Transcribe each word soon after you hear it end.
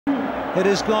It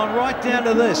has gone right down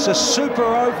to this, a super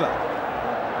over.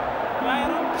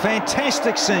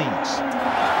 Fantastic scenes.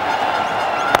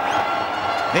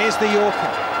 There's the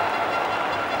Yorker.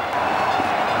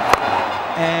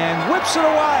 And whips it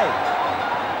away.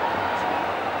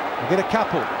 We'll get a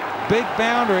couple. Big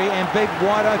boundary and big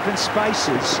wide open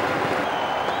spaces.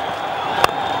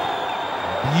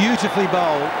 Beautifully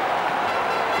bowled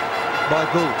by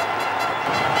Gould.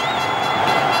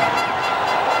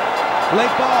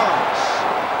 Leg buys.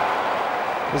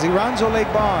 As he runs or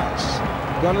leg buys.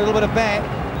 Got a little bit of bat.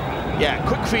 Yeah,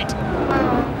 quick feet.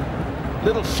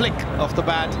 Little flick of the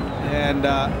bat and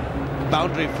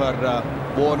boundary for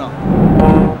Warner.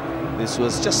 This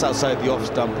was just outside the off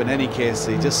stump. In any case,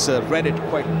 he just read it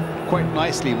quite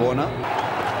nicely, Warner.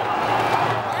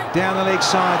 Down the leg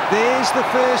side. There's the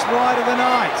first wide of the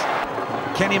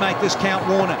night. Can he make this count,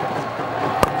 Warner?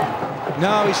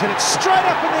 No, he's hit it straight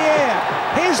up in the air.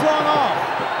 Here's long off.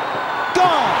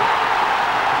 Gone.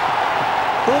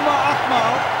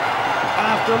 Akmal,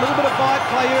 after a little bit of bite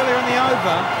play earlier in the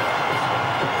over,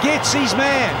 gets his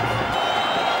man.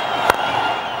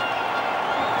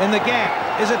 In the gap.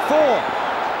 Is it 4?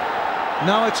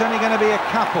 No, it's only going to be a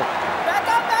couple. Back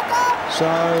up, back up! So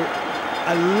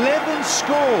 11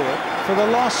 score for the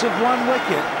loss of 1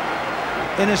 wicket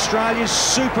in Australia's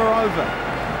super over.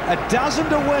 A dozen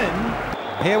to win.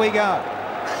 Here we go.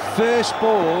 First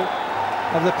ball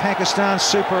of the Pakistan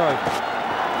super over.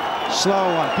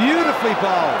 Slow one. Beautifully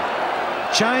bowled.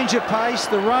 Change of pace.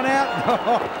 The run out.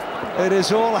 It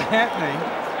is all happening.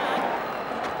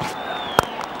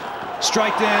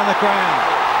 Straight down the ground.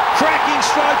 Cracking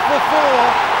stroke for 4.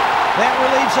 That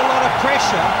relieves a lot of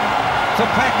pressure for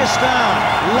Pakistan.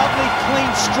 Lovely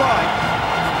clean strike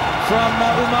from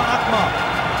Akmal.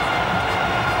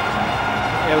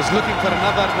 I was looking for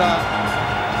another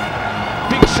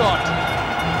big shot.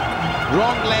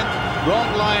 Wrong length, wrong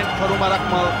line for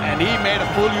Akmal, and he made a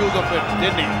full use of it,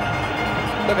 didn't he?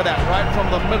 Look at that, right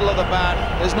from the middle of the bat.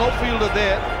 There's no fielder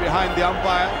there behind the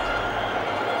umpire.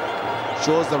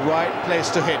 Shows the right place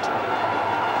to hit.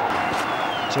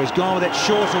 So he's gone with that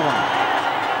shorter one.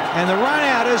 And the run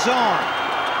out is on.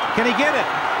 Can he get it?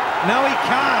 No, he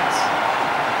can't.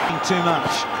 Too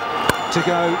much to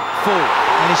go full.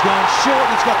 And he's gone short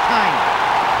and he's got pain.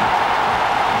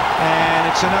 And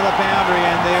it's another boundary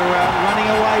and they're running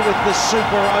away with the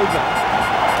super over.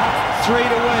 3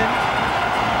 to win.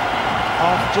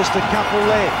 Off just a couple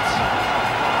left.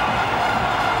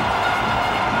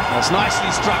 That's nicely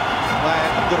struck by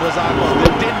Abdul Razak.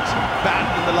 They didn't bat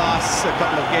in the last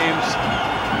couple of games,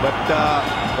 but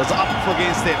was up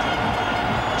against it.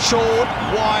 Short,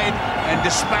 wide, and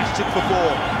dispatched it for 4.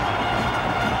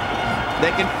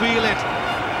 They can feel it.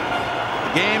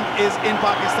 The game is in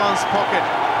Pakistan's pocket.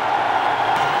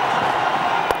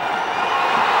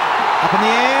 Up in the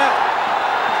air.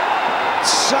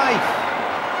 Safe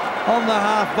on the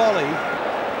half volley.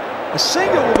 A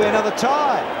single will be another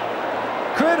tie.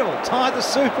 Incredible, tied the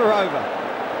super over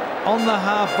on the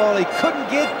half volley. Couldn't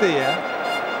get there.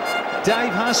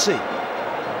 Dave Hussey.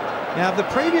 Now, of the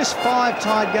previous 5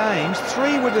 tied games,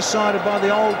 3 were decided by the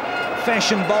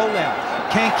old-fashioned bowl out.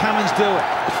 Can Cummins do it?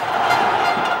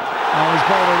 Oh, he's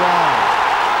bowled a wide.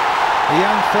 The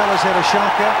young fella's had a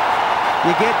shocker.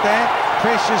 You get that.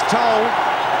 Pressure's told.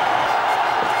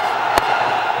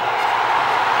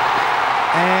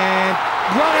 And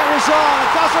run out was on.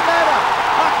 It doesn't matter.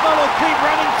 Akmal will keep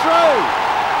running through.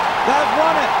 They've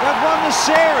won it. They've won the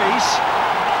series.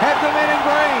 Have the men in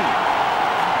green.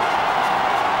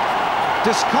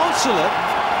 Disconsolate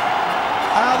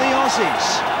are the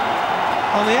Aussies.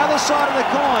 On the other side of the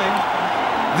coin,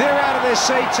 they're out of their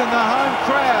seats and the home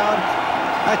crowd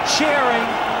are cheering,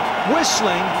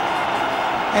 whistling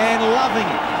and loving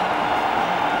it.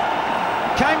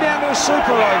 Came down to a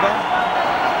super over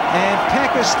and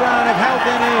Pakistan have held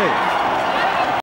their nerve.